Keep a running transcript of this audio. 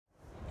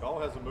Carl,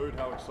 how's the mood?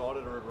 How excited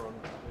is everyone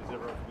for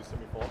this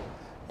semi-final?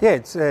 Yeah,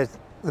 it's the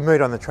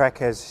mood on the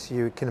track, as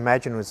you can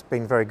imagine, has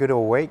been very good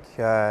all week.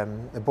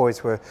 The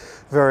boys were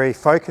very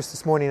focused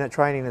this morning at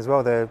training as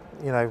well. They,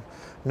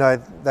 know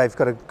they've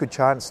got a good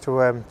chance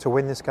to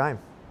win this game.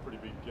 Pretty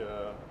big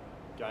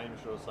game,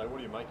 should I say. What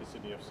do you make of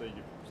Sydney FC?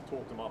 You've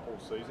talked them up all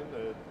season.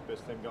 They're the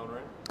best team going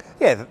around.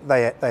 Yeah,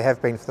 they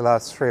have been for the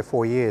last 3 or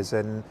 4 years,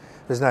 and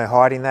there's no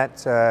hiding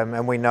that.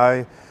 And we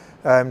know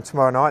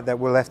tomorrow night that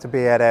we'll have to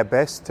be at our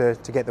best to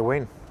get the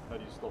win. How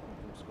do you stop them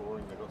from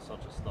scoring? They've got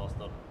such a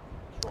star-studded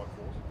strike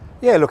force.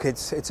 Yeah, look,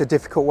 it's a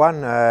difficult one.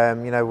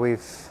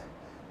 We've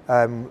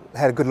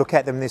had a good look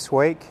at them this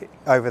week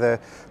over the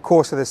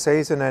course of the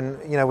season, and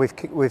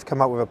we've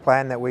come up with a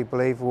plan that we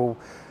believe will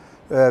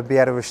be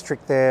able to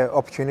restrict their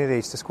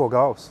opportunities to score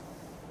goals.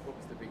 What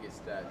was the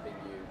biggest thing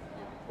you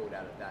pulled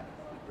out of that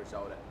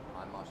result at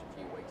Marsh a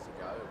few weeks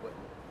ago?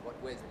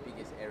 Where's the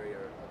biggest area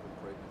of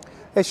improvement?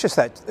 It's just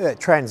that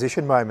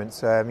transition moments.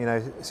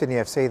 Sydney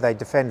FC, they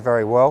defend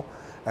very well,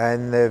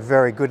 and they're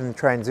very good in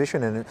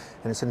transition, and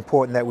it's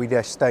important that we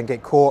just don't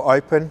get caught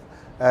open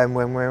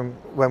when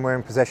we're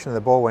in possession of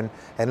the ball and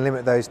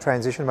limit those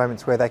transition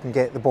moments where they can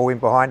get the ball in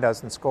behind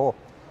us and score.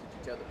 Did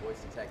you tell the boys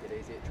to take it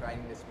easy at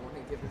training this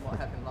morning, given what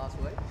happened last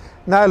week?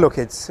 No, look,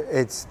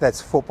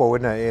 that's football,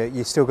 isn't it?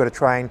 You still got to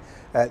train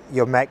at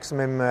your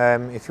maximum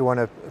if you want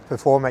to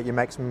perform at your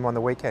maximum on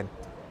the weekend.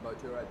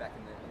 Moturo back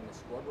in the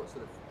squad. What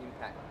sort of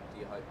impact do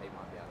you hope he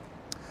might be able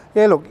to?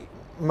 Yeah, look,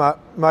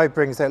 Mo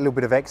brings that little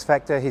bit of X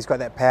factor. He's got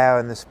that power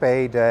and the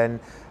speed, and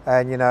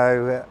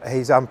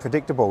he's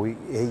unpredictable.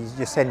 You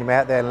just send him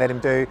out there and let him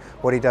do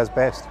what he does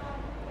best.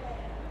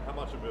 How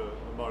much of a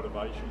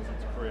motivation is it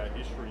to create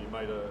history? You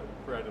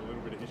created a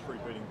little bit of history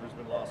beating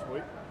Brisbane last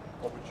week.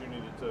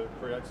 Opportunity to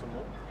create some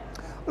more?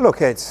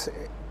 Look, it's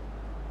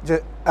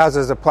just, us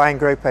as a playing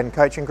group and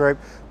coaching group,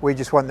 we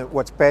just want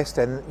what's best,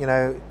 and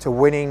to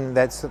winning,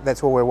 that's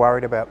all we're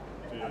worried about.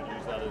 Do you use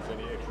that as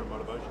any extra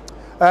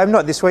motivation?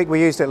 Not this week.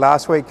 We used it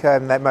last week.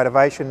 That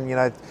motivation,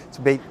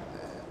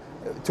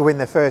 to win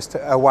the first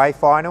away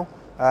final.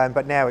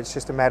 But now it's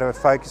just a matter of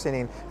focusing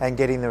in and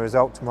getting the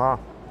result tomorrow.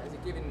 Has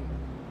it given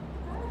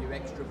you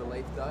extra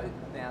belief though,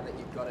 now that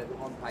you've got it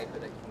on paper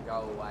that you can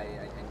go away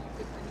and you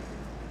can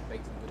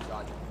beat some good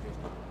sides and produce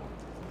good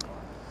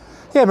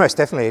performances? Yeah, most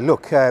definitely.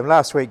 Look,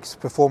 last week's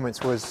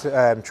performance was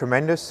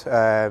tremendous.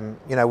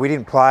 We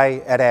didn't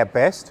play at our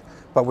best,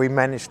 but we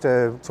managed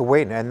to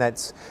win, and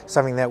that's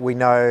something that we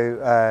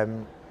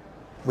know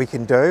we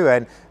can do,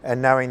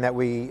 and knowing that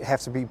we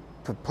have to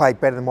play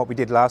better than what we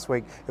did last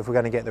week if we're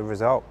going to get the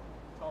result.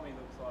 Tommy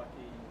looks like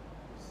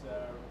he's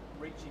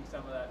reaching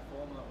some of that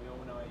form that we all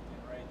know he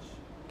can reach.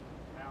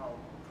 How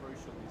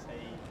crucial is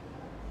he,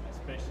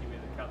 especially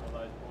with a couple of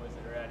those boys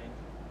that are out injured?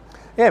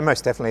 Yeah,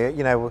 most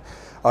definitely.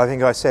 I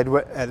think I said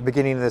at the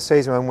beginning of the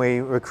season when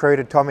we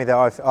recruited Tommy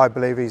that I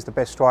believe he's the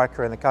best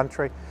striker in the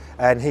country,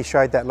 and he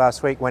showed that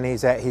last week when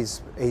he's at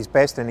his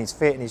best and he's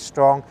fit and he's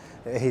strong.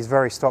 He's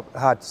very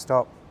hard to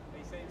stop.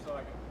 He seems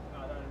like,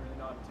 I don't really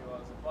know him too well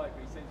as a bloke,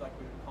 but he seems like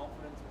a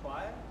confidence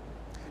player.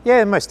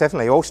 Yeah, most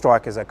definitely. All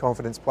strikers are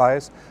confidence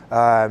players,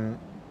 and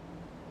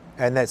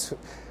that's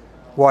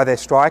why they're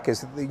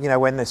strikers.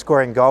 When they're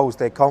scoring goals,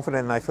 they're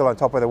confident and they feel on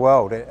top of the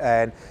world,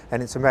 and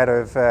it's a matter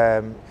of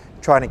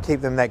trying to keep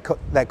them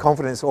that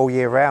confidence all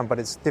year round. But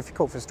it's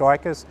difficult for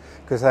strikers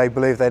because they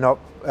believe they're not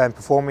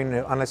performing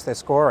unless they're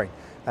scoring.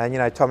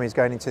 And Tommy's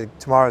going into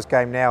tomorrow's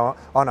game now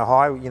on a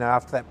high.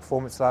 After that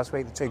performance last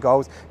week, the 2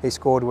 goals he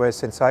scored were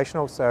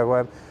sensational.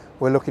 So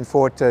we're looking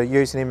forward to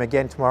using him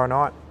again tomorrow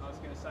night. I was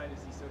going to say,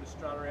 does he sort of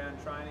strut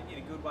around training in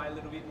a good way a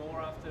little bit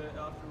more after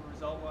a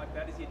result like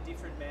that? Is he a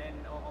different man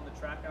on the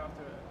track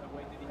after a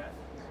week that he had?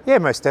 Yeah,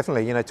 most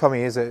definitely.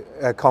 Tommy is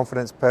a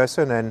confidence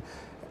person,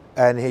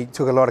 and he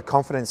took a lot of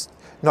confidence,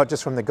 not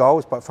just from the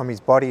goals, but from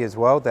his body as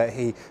well, that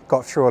he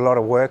got through a lot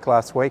of work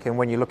last week. And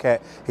when you look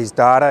at his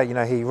data,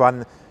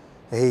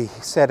 he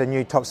set a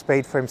new top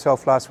speed for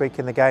himself last week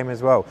in the game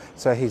as well.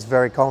 So he's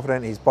very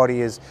confident, his body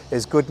is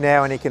good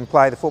now, and he can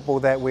play the football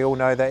that we all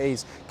know that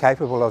he's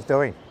capable of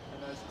doing.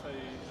 And those two,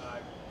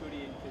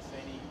 Goody and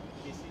Cassini,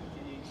 missing.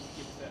 Can you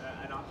give us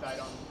an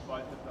update on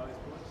both of those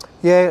boys?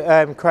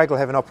 Yeah, Craig will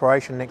have an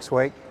operation next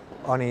week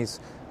on his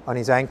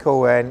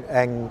ankle,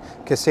 and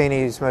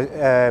Cassini's,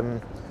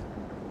 we'll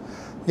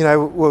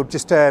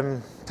just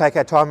take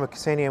our time with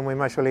Cassini, and we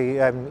most really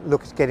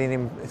look at getting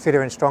him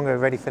fitter and stronger,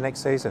 ready for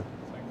next season.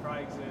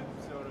 Craig's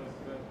a sort of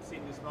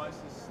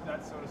syndesmosis,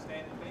 that sort of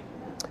standard thing?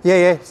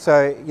 Yeah.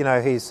 So,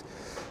 he's,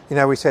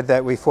 we said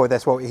that we thought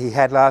that's what he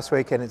had last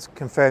week, and it's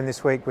confirmed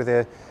this week with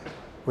a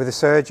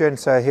surgeon.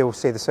 So he'll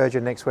see the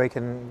surgeon next week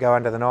and go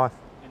under the knife.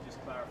 And just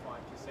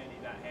clarifying, Cassini,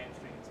 that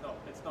hamstring,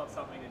 it's not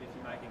something that if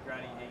you make a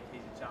granny,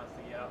 he's a chance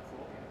to get up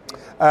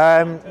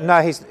for?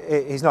 No,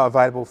 he's not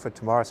available for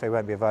tomorrow, so he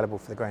won't be available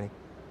for the granny.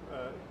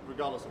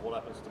 Regardless of what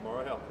happens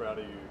tomorrow, how proud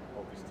are you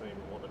of this team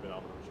and what they've been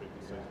able to achieve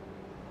this season?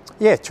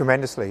 Yeah,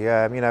 tremendously.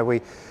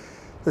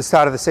 The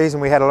start of the season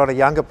we had a lot of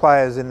younger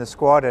players in the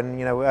squad,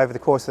 and over the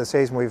course of the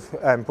season we've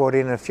brought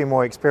in a few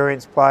more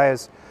experienced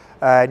players,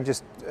 and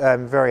just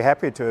very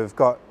happy to have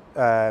got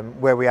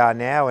where we are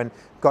now and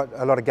got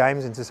a lot of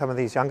games into some of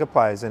these younger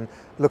players, and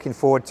looking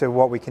forward to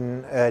what we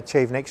can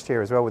achieve next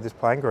year as well with this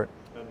playing group.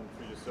 And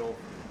for yourself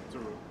to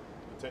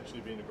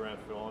potentially be in the grand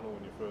final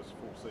in your first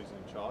full season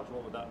in charge,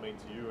 what would that mean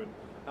to you, and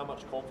how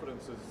much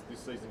confidence has this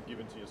season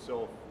given to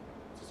yourself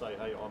to say,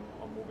 hey,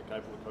 I'm more than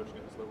capable of coaching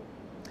at this level?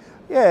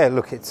 Yeah,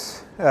 look,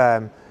 it's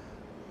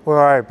we'll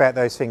worry about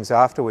those things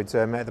afterwards.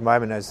 At the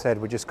moment, as I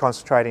said, we're just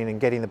concentrating and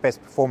getting the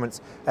best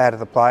performance out of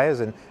the players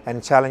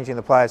and challenging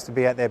the players to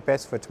be at their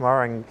best for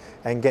tomorrow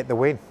and get the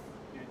win.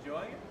 You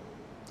enjoying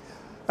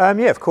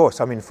it? Yeah, of course.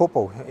 I mean,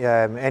 football.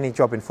 Any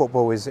job in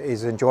football is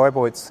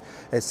enjoyable. It's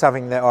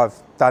something that I've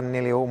done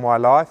nearly all my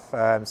life.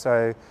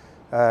 So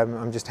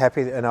I'm just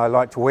happy and I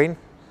like to win.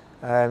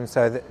 I'm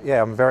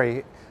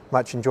very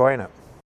much enjoying it.